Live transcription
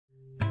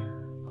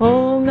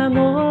Om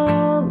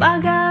Namo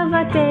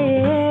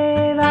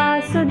Bhagavate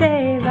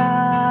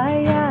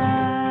Vasudevaya.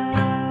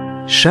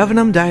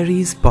 Shravanam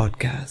Diaries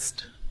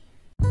Podcast.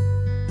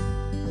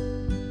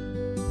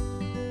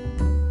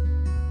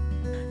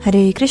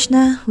 Hare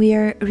Krishna, we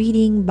are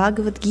reading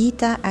Bhagavad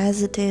Gita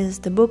as it is,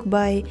 the book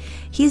by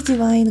His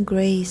Divine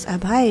Grace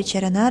Abhaya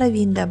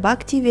Charanaravinda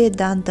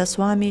Bhaktivedanta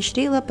Swami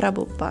Srila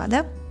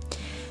Prabhupada,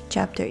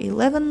 Chapter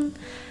 11,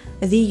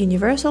 The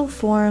Universal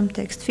Form,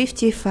 Text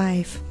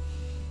 55.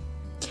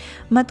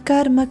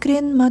 Matkarma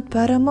krin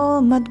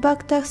matparamo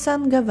matbhaktah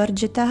sangha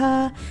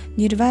varjitaha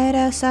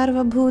nirvaira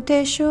sarva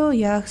bhuteshu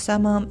yah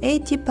samam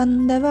eti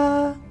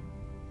pandava.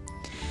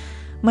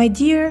 My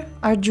dear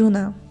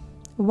Arjuna,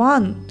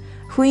 one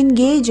who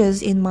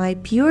engages in my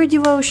pure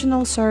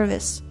devotional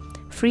service,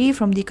 free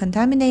from the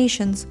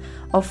contaminations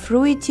of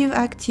fruitive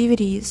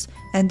activities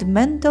and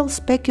mental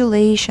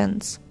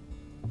speculations.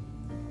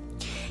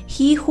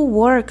 He who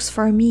works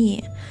for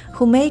me,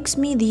 who makes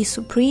me the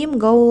supreme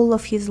goal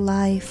of his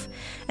life,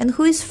 and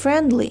who is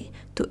friendly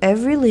to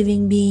every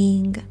living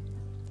being,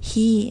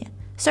 he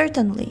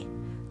certainly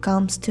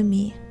comes to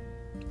me.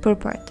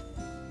 Purport.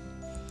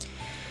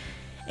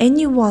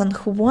 Anyone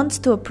who wants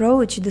to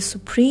approach the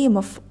supreme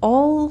of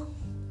all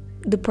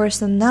the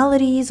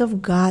personalities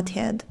of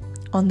Godhead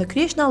on the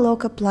Krishna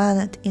Loka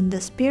planet in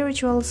the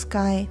spiritual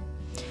sky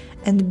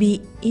and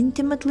be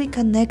intimately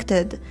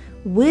connected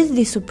with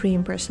the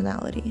Supreme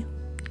Personality,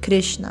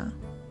 Krishna,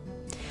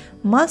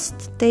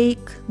 must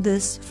take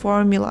this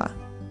formula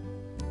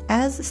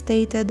as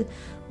stated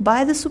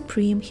by the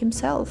Supreme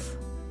Himself.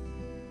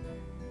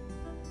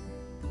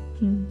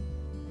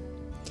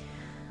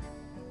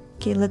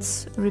 Okay,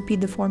 let's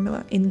repeat the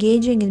formula.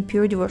 Engaging in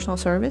pure devotional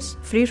service,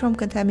 free from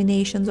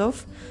contaminations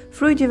of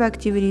fruitive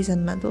activities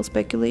and mental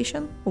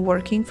speculation,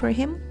 working for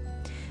Him,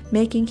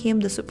 making Him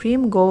the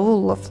supreme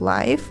goal of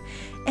life,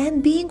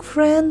 and being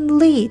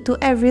friendly to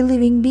every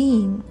living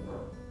being.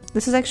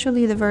 This is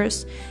actually the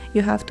verse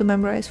you have to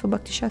memorize for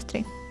Bhakti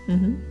Shastri.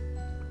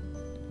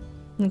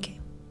 Okay,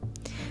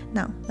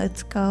 now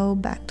let's go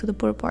back to the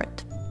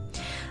purport.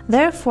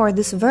 Therefore,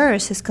 this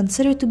verse is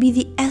considered to be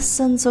the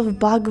essence of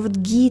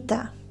Bhagavad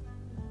Gita.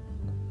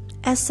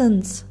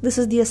 Essence. This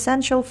is the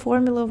essential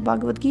formula of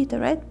Bhagavad Gita,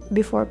 right?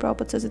 Before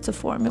Prabhupada says it's a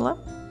formula.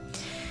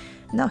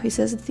 Now he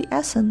says it's the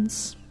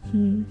essence.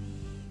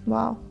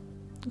 Wow.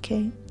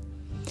 Okay.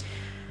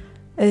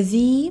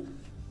 The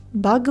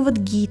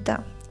Bhagavad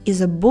Gita is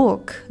a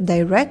book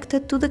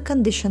directed to the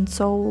conditioned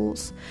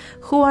souls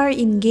who are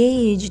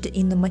engaged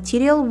in the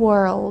material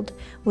world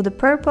with the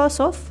purpose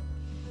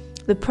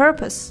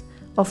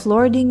of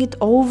lording it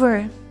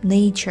over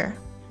nature,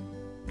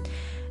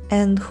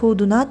 and who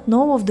do not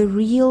know of the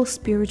real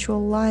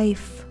spiritual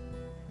life.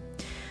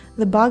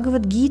 The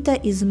Bhagavad Gita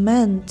is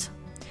meant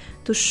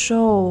to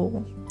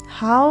show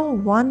how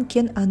one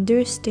can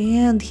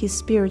understand his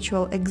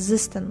spiritual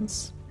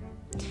existence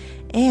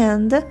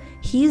and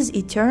his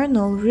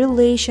eternal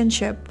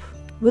relationship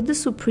with the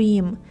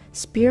Supreme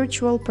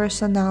Spiritual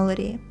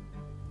Personality,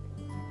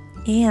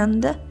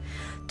 and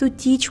to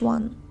teach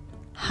one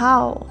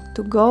how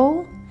to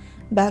go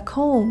back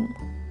home,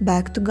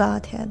 back to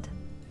Godhead.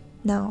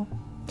 Now,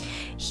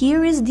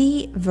 here is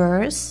the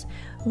verse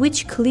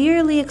which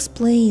clearly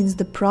explains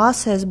the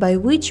process by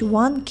which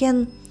one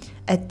can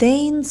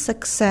attain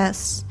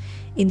success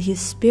in his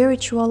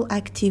spiritual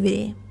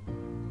activity,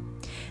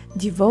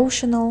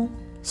 devotional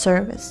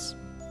service.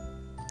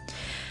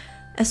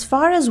 As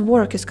far as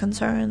work is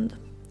concerned,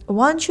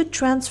 one should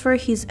transfer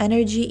his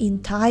energy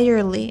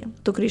entirely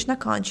to Krishna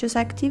conscious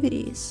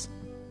activities.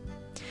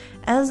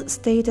 As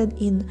stated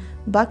in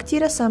Bhakti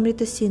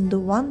Rasamrita Sindhu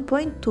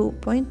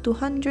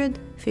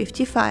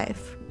 1.2.255,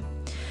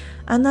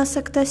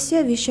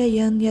 Anasaktasya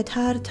Vishayan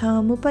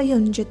Yathartham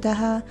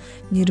Upayunjitaha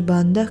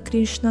Nirbandha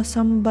Krishna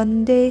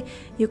Sambande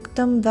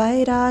Yuktam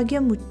Vairagya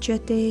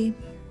Muchyate.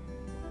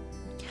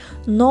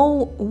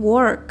 No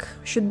work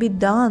should be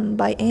done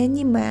by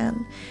any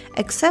man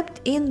except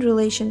in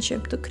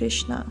relationship to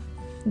Krishna.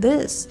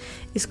 This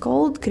is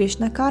called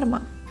Krishna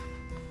Karma.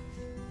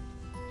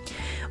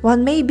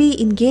 One may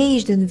be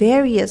engaged in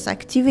various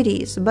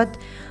activities, but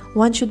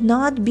one should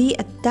not be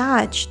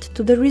attached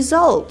to the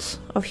result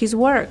of his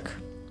work.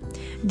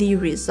 The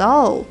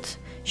result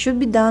should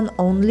be done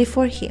only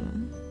for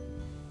him.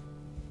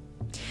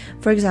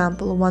 For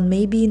example, one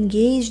may be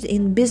engaged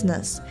in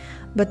business,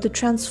 but to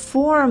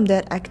transform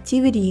that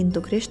activity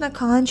into Krishna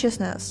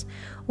consciousness,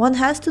 one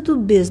has to do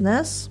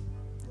business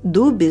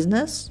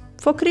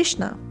for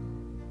Krishna.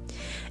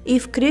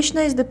 If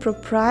Krishna is the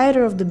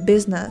proprietor of the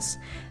business,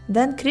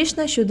 then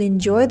Krishna should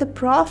enjoy the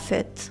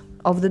profit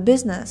of the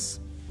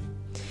business.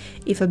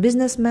 If a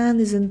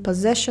businessman is in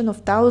possession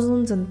of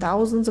thousands and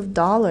thousands of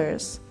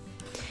dollars,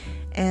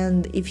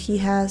 and if he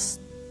has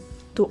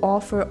to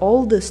offer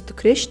all this to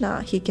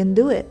Krishna, he can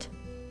do it.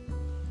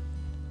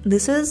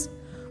 This is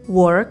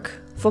work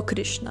for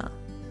Krishna.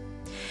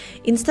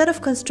 Instead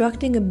of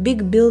constructing a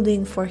big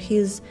building for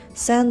his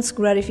sense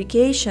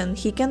gratification,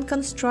 he can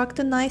construct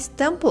a nice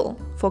temple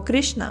for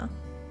Krishna.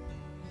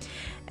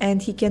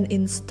 and he can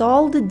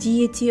install the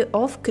deity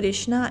of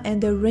Krishna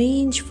and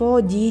arrange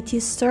for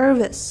deity's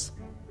service,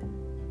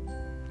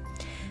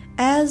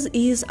 as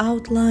is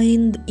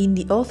outlined in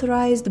the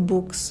authorized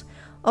books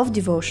of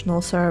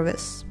devotional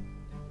service.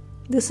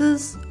 This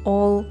is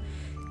all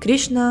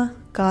Krishna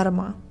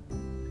karma.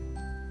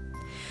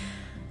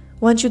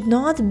 One should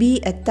not be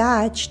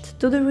attached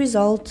to the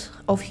result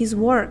of his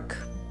work,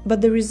 but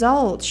the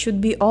result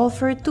should be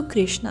offered to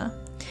Krishna,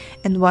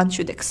 and one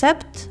should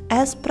accept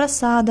as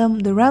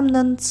prasadam the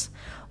remnants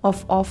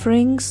of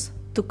offerings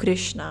to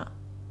Krishna.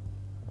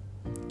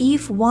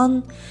 If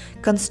one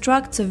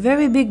constructs a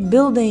very big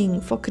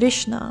building for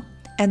Krishna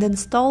and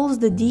installs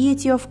the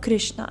deity of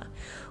Krishna,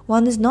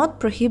 one is not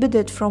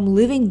prohibited from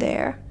living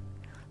there,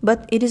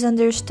 but it is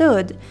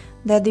understood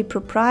that the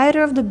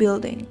proprietor of the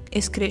building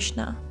is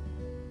Krishna.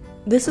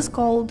 This is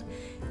called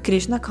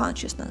Krishna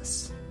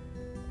consciousness.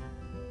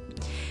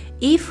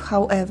 If,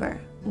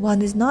 however,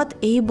 one is not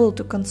able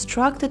to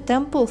construct a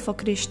temple for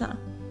Krishna,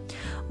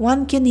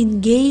 one can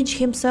engage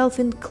himself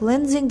in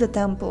cleansing the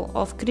temple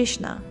of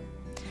Krishna.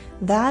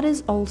 That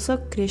is also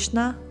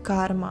Krishna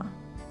karma.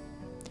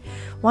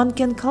 One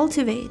can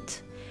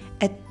cultivate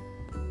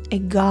a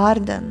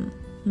garden.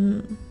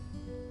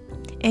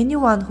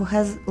 Anyone who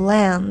has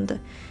land,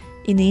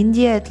 in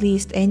India at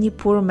least, any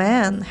poor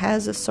man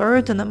has a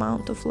certain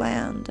amount of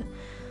land,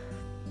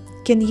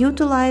 can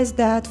utilize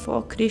that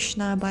for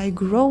Krishna by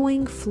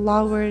growing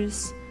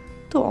flowers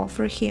to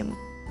offer him.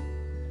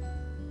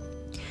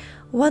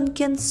 One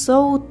can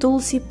sow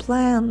tulsi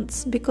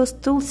plants because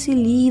tulsi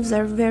leaves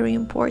are very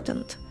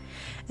important,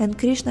 and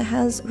Krishna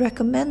has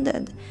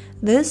recommended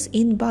this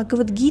in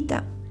Bhagavad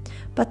Gita.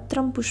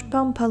 Patram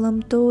pushpam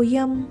phalam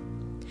toyam.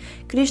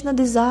 Krishna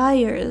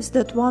desires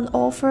that one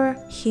offer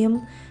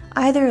him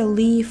either a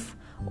leaf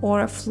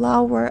or a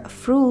flower, a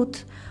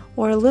fruit,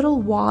 or a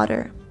little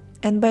water,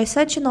 and by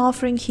such an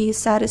offering he is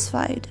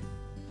satisfied.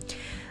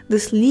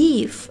 This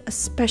leaf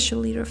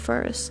especially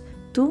refers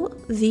to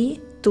the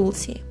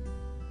tulsi.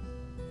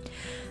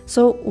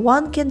 So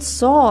one can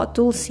sow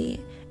tulsi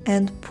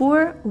and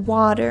pour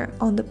water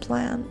on the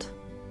plant.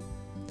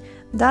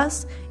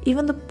 Thus,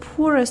 even the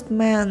poorest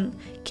man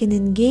can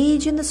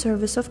engage in the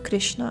service of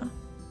Krishna.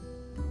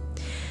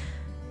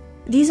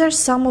 These are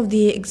some of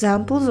the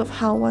examples of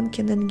how one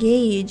can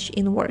engage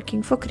in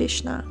working for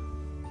Krishna.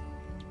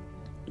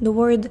 The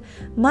word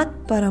Mat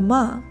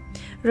Parama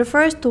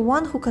refers to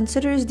one who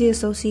considers the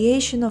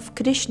association of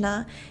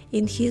Krishna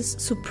in his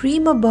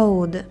supreme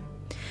abode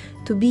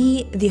to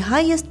be the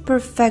highest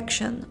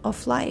perfection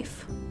of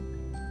life.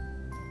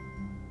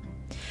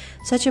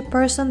 Such a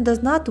person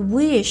does not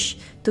wish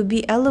to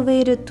be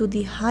elevated to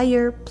the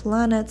higher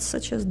planets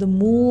such as the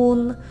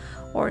moon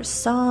or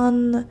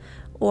sun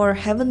or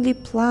heavenly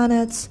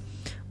planets,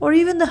 or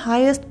even the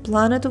highest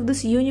planet of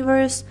this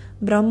universe,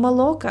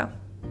 Brahmaloka.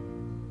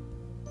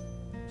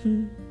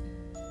 We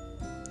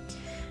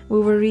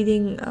were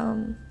reading,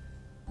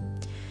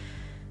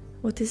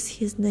 what is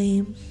his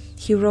name?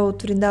 He wrote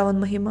Vrindavan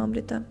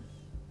Mahimamrita.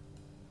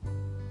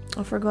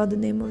 I forgot the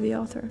name of the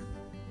author.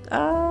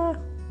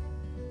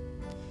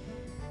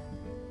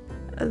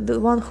 The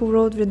one who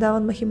wrote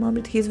Vrindavan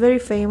Mahimamrita. He's very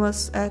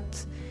famous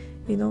at,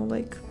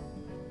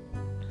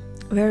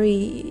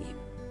 very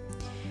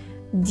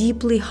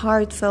deeply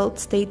heartfelt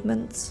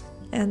statements,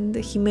 and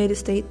he made a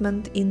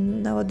statement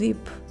in Navadvip.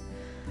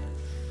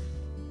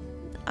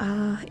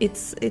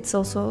 It's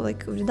also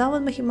like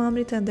Vrindavan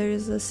Mahimamrita, and there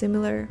is a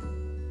similar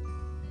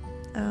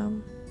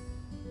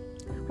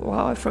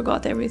I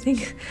forgot everything.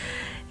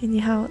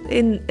 Anyhow,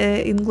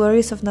 in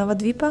Glories of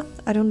Navadvipa,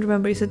 I don't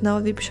remember, is it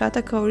Navadvip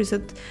Shataka or is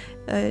it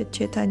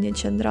Chaitanya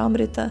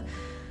Chandramrita?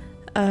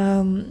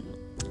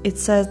 It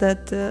says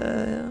that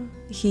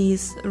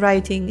he's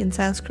writing in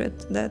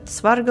Sanskrit that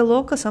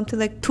Svargaloka, something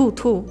like tu,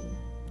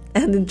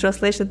 and in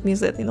translation it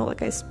means that,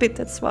 like I spit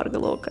at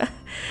Svargaloka,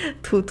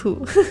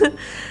 tu.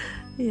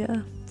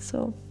 Yeah,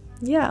 so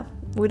yeah,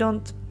 we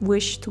don't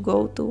wish to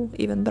go to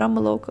even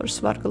Brahmaloka or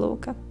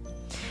Svargaloka.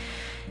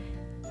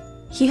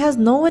 He has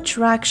no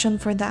attraction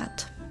for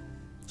that.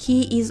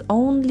 He is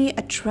only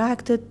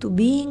attracted to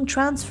being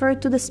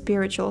transferred to the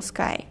spiritual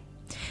sky.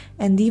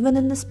 And even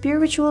in the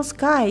spiritual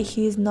sky,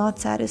 he is not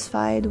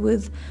satisfied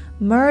with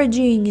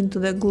merging into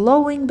the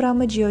glowing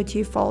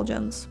Brahmajyoti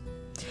effulgence.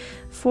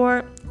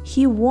 For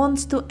he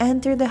wants to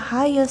enter the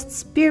highest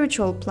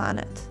spiritual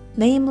planet,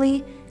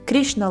 namely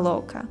Krishna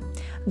Loka,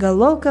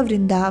 Galoka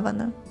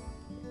Vrindavana.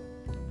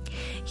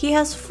 He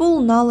has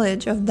full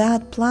knowledge of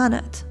that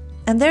planet,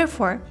 and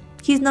therefore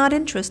he is not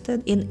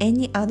interested in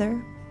any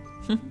other.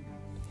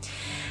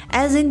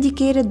 As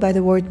indicated by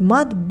the word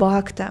Mad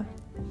Bhakta,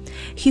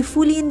 he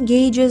fully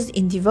engages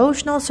in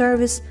devotional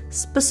service,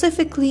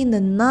 specifically in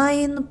the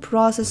 9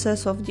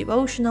 processes of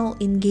devotional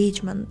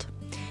engagement: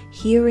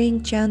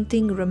 hearing,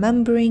 chanting,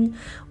 remembering,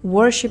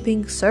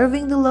 worshipping,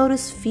 serving the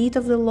lotus feet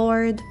of the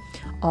Lord,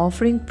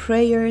 offering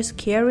prayers,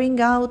 carrying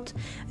out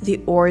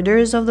the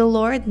orders of the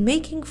Lord,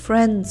 making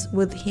friends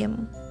with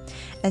him,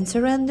 and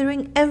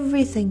surrendering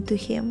everything to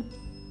him.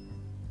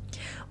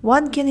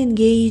 one can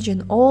engage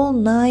in all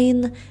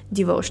 9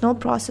 devotional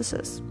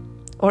processes,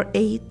 or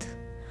 8,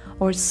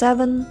 or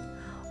 7,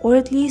 or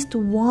at least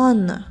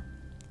 1,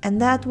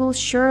 and that will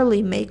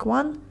surely make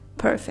one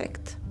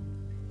perfect.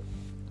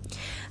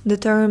 The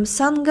term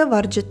Sangha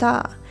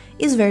Varjita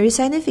is very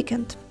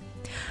significant.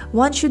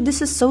 One should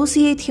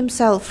disassociate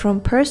himself from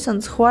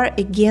persons who are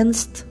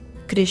against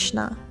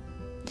Krishna.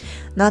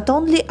 Not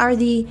only are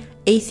the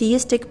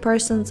atheistic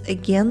persons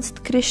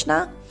against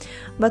Krishna,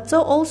 but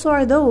so also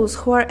are those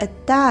who are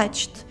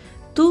attached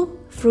to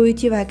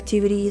fruitive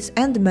activities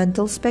and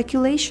mental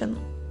speculation.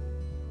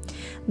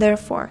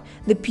 Therefore,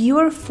 the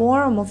pure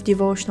form of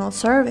devotional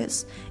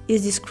service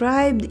is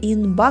described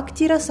in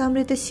Bhakti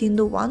Rasamrita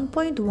Sindhu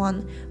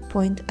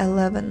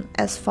 1.1.11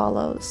 as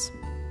follows.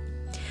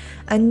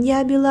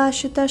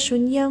 Anyabhilashita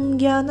shunyam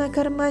jnana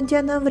karma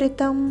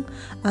janavritam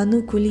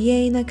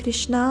anukulyena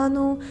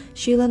krishnanu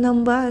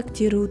shilanam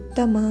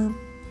bhaktiruttama.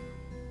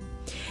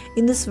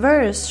 In this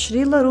verse,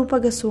 Srila Rupa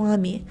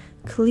Goswami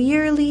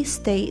clearly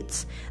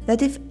states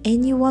that if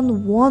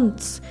anyone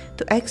wants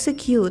to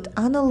execute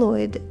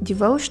unalloyed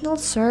devotional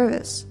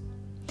service,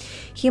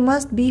 he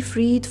must be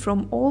freed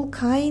from all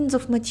kinds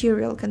of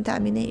material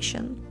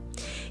contamination.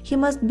 He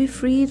must be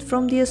freed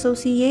from the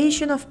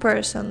association of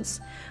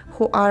persons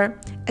who are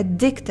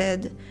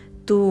addicted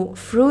to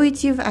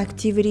fruitive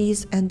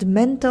activities and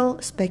mental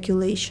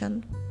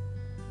speculation.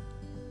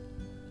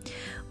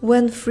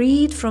 When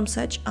freed from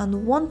such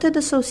unwanted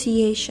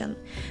association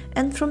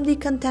and from the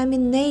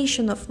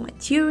contamination of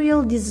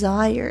material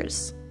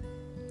desires,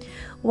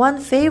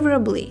 one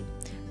favorably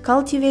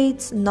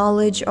cultivates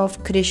knowledge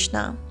of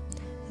Krishna.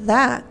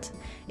 That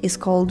is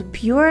called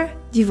pure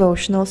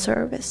devotional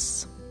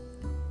service.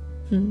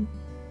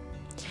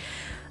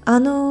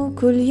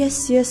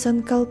 Anukulyasya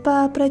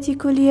sankalpa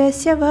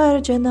pratikulyasya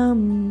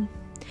varjanam.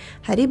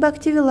 Hari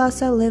Bhakti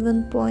Vilasa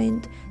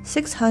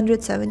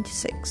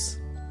 11.676.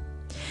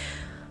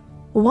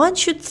 One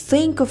should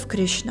think of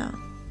Krishna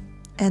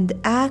and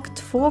act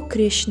for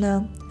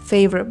Krishna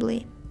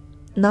favorably,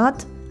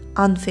 not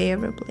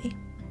unfavorably.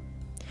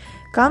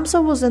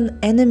 Kamsa was an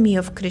enemy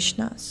of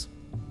Krishna's.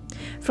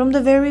 From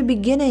the very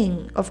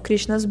beginning of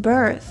Krishna's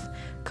birth,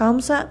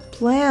 Kamsa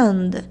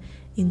planned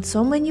in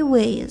so many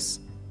ways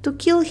to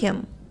kill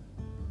him.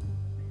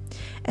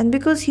 And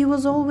because he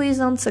was always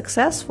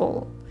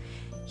unsuccessful,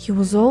 he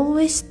was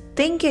always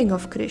thinking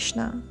of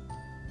Krishna.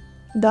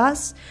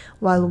 Thus,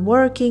 while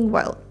working,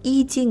 while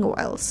eating,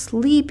 while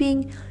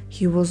sleeping,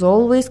 he was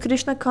always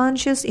Krishna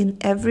conscious in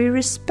every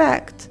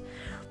respect.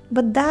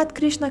 But that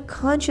Krishna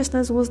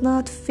consciousness was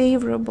not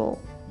favorable.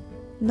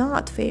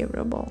 And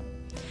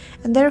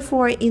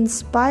therefore, in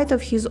spite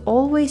of his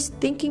always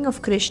thinking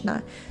of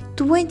Krishna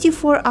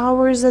 24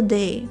 hours a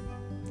day,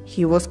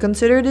 he was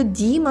considered a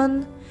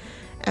demon,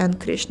 and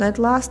Krishna at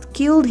last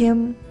killed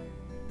him.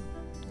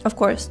 Of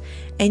course,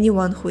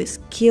 anyone who is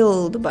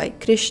killed by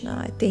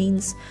Krishna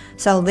attains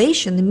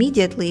salvation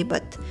immediately,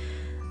 but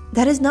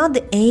that is not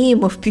the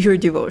aim of pure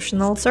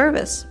devotional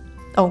service.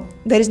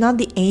 That is not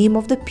the aim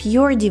of the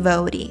pure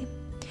devotee.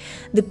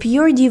 The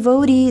pure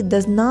devotee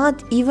does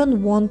not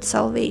even want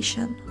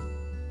salvation.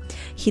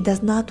 He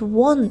does not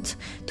want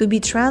to be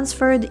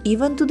transferred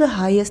even to the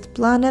highest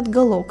planet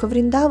Goloka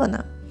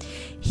Vrindavana.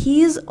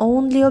 His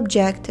only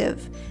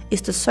objective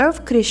is to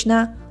serve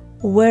Krishna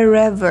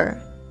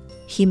wherever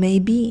he may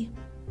be.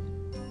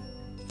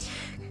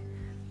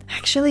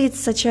 Actually,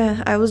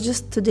 I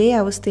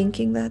was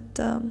thinking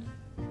that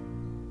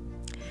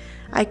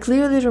I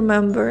clearly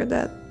remember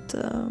that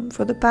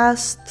for the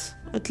past,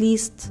 at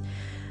least,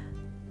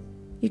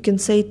 you can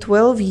say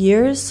 12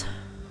 years,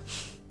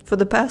 for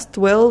the past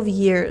 12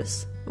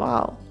 years,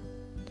 wow,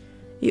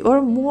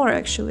 or more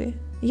actually,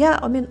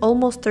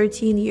 almost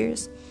 13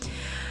 years,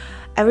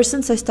 ever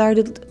since I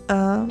started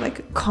a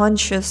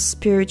conscious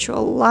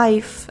spiritual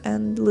life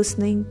and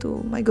listening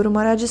to my Guru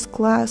Maharaj's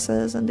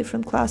classes and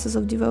different classes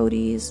of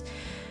devotees,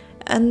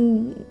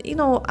 and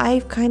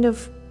I've kind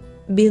of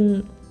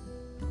been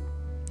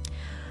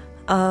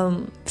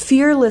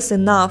fearless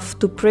enough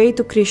to pray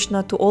to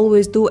Krishna to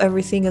always do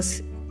everything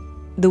as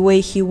the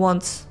way he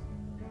wants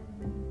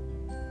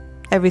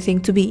everything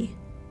to be.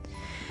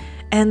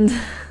 And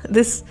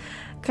this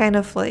kind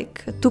of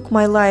took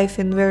my life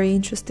in very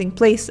interesting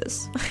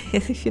places,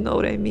 if you know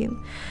what I mean.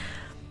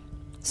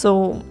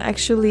 So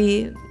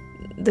actually,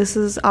 this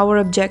is our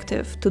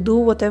objective, to do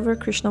whatever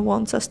Krishna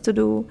wants us to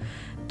do,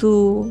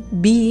 to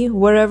be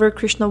wherever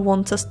Krishna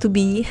wants us to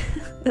be.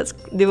 That's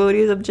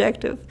devotee's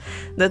objective.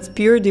 That's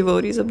pure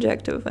devotee's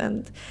objective.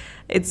 And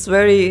it's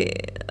very,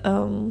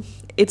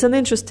 it's an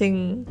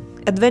interesting,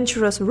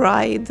 adventurous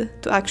ride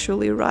to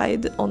actually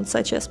ride on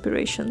such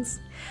aspirations,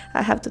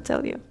 I have to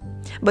tell you.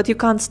 But you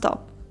can't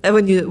stop.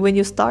 When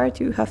you start,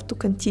 you have to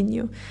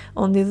continue.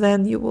 Only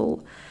then you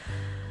will.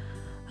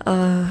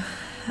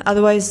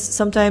 Otherwise,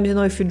 sometimes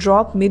if you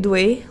drop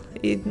midway,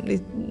 it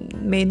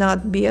may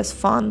not be as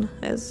fun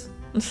as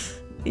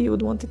you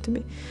would want it to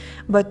be.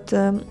 But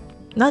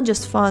not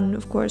just fun,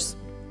 of course.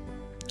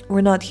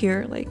 we're not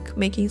here like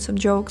making some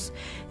jokes.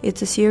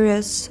 It's a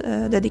serious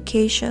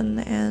dedication,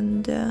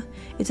 and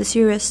it's a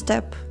serious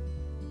step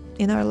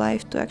in our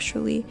life to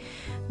actually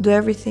do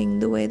everything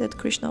the way that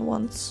Krishna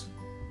wants.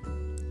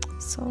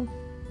 So,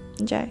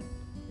 Jai.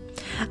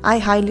 I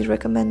highly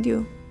recommend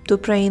you to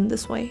pray in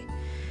this way,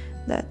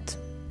 that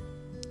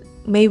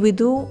may we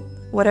do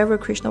whatever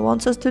Krishna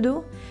wants us to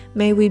do,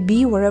 may we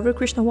be wherever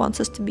Krishna wants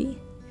us to be,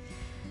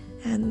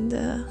 and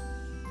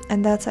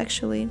that's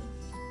actually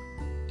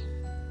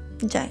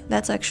Jai.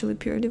 That's actually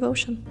pure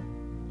devotion.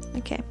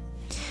 Okay.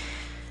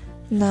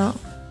 Now,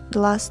 the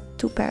last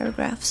 2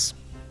 paragraphs.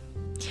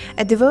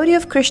 A devotee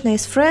of Krishna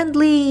is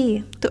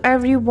friendly to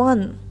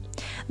everyone.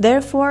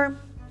 Therefore,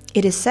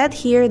 it is said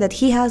here that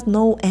he has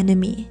no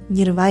enemy,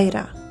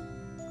 nirvaira.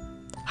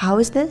 How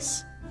is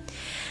this?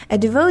 A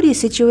devotee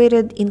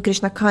situated in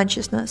Krishna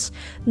consciousness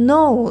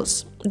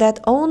knows that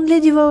only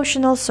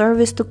devotional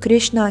service to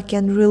Krishna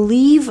can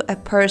relieve a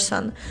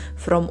person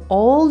from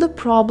all the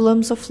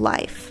problems of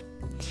life.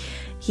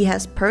 He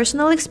has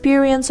personal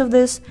experience of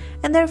this,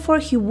 and therefore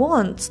he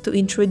wants to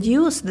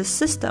introduce this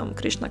system,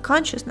 Krishna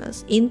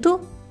consciousness,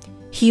 into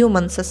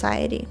human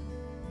society.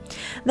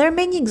 There are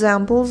many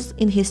examples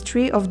in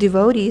history of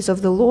devotees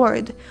of the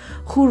Lord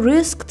who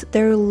risked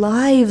their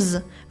lives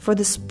for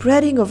the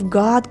spreading of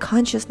God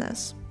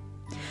consciousness.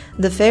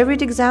 The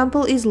favorite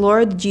example is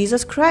Lord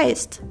Jesus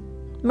Christ.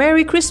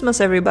 Merry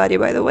Christmas, everybody,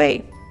 by the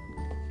way.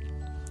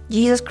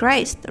 Jesus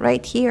Christ,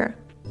 right here.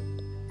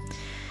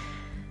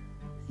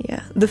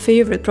 Yeah, the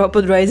favorite,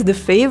 Prabhupada writes, the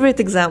favorite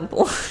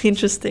example.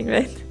 Interesting,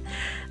 right?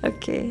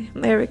 Okay,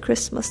 Merry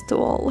Christmas to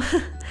all.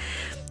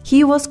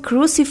 He was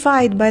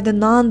crucified by the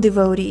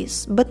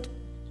non-devotees, but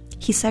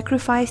he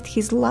sacrificed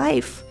his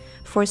life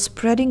for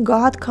spreading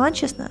God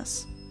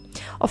consciousness.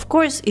 Of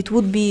course, it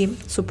would be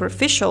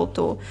superficial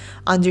to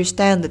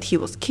understand that he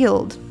was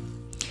killed.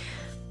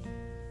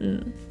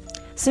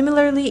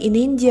 Similarly, in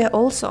India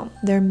also,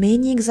 there are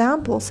many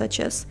examples such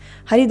as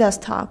Haridas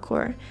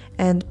Thakur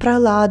and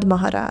Prahlad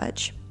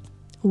Maharaj.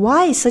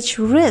 Why such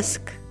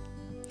risk?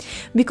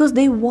 Because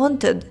they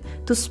wanted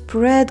to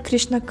spread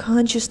Krishna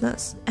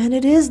consciousness, and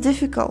it is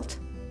difficult,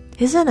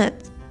 isn't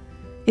it?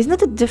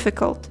 Isn't it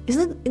difficult?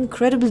 Isn't it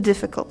incredibly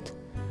difficult?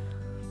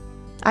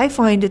 I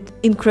find it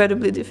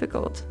incredibly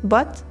difficult,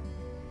 but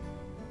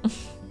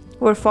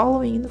we're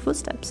following in the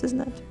footsteps,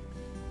 isn't it?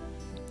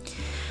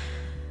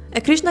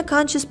 A Krishna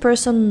conscious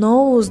person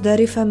knows that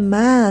if a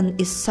man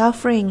is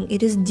suffering,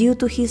 it is due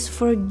to his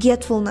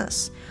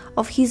forgetfulness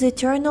of his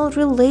eternal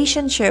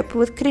relationship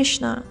with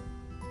Krishna.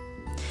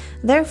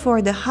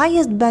 Therefore, the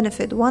highest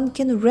benefit one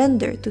can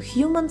render to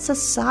human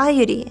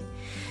society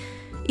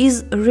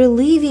is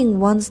relieving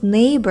one's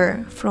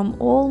neighbor from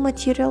all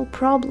material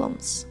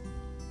problems.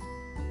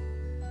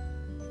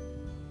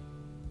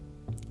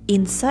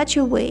 In such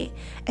a way,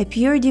 a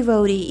pure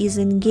devotee is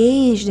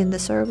engaged in the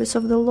service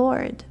of the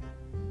Lord.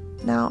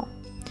 Now,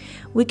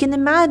 we can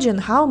imagine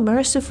how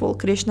merciful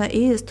Krishna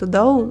is to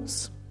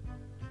those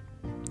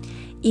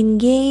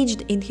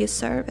engaged in his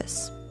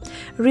service,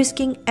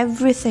 risking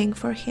everything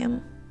for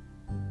him.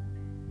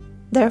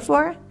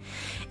 Therefore,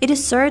 it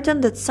is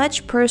certain that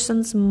such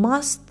persons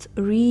must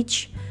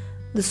reach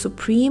the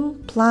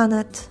supreme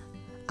planet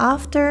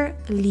after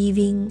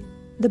leaving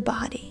the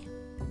body.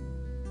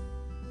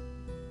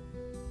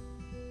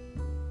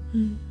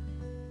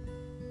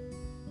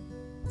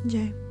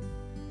 Jai.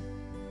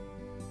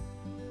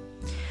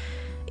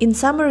 In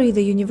summary,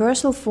 the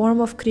universal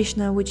form of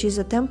Krishna, which is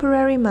a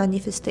temporary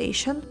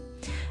manifestation,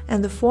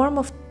 and the form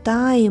of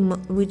time,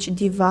 which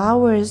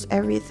devours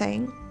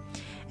everything,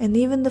 and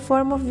even the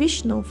form of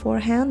Vishnu,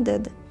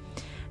 four-handed,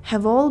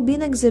 have all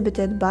been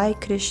exhibited by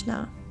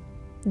Krishna.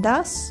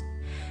 Thus,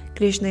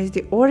 Krishna is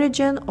the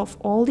origin of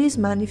all these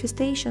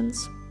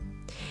manifestations.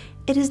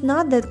 It is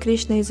not that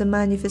Krishna is a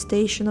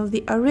manifestation of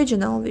the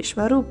original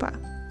Vishvarupa,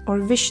 or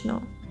Vishnu.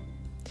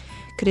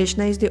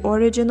 Krishna is the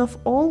origin of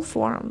all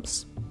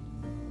forms.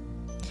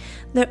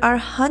 There are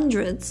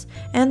hundreds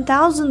and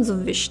thousands of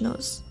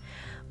Vishnus,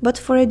 but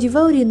for a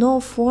devotee no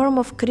form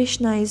of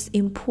Krishna is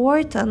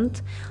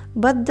important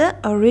but the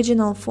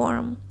original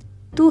form,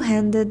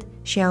 two-handed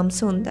Shyam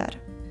Sundar.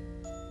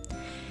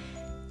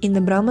 In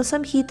the Brahma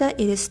Samhita,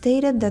 it is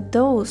stated that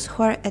those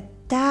who are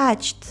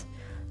attached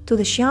to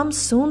the Shyam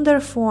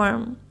Sundar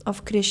form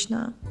of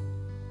Krishna,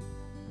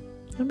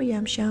 to the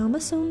Shyama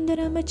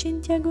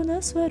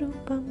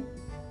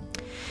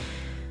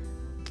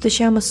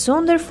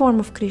Sundar form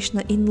of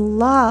Krishna in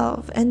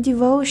love and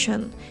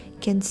devotion,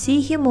 can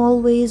see him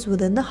always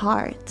within the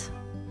heart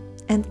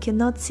and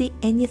cannot see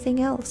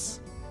anything else.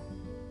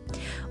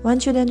 One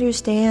should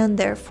understand,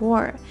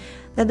 therefore,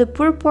 that the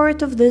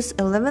purport of this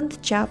 11th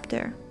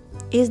chapter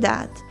is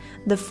that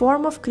the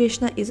form of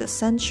Krishna is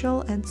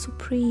essential and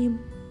supreme.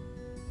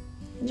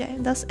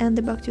 Thus end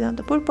the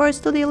Bhaktivedanta purports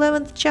to the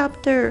 11th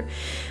chapter.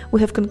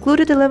 We have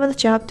concluded the 11th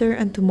chapter,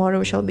 and tomorrow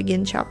we shall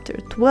begin chapter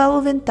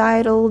 12,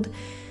 entitled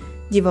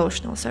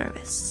Devotional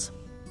Service.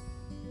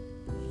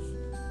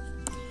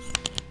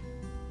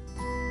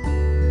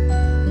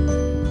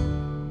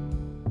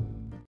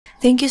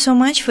 Thank you so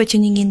much for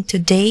tuning in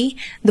today.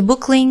 The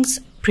book links,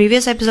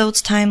 previous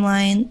episodes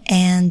timeline,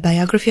 and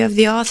biography of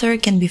the author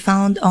can be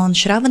found on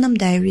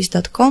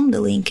shravanamdiaries.com. The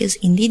link is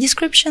in the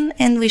description,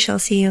 and we shall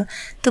see you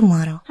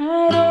tomorrow.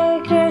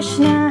 Hare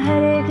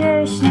Krishna,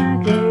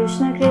 Krishna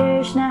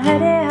Krishna, Hare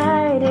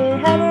Hare,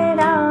 Hare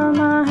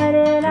Rama,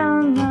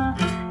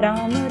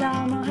 Rama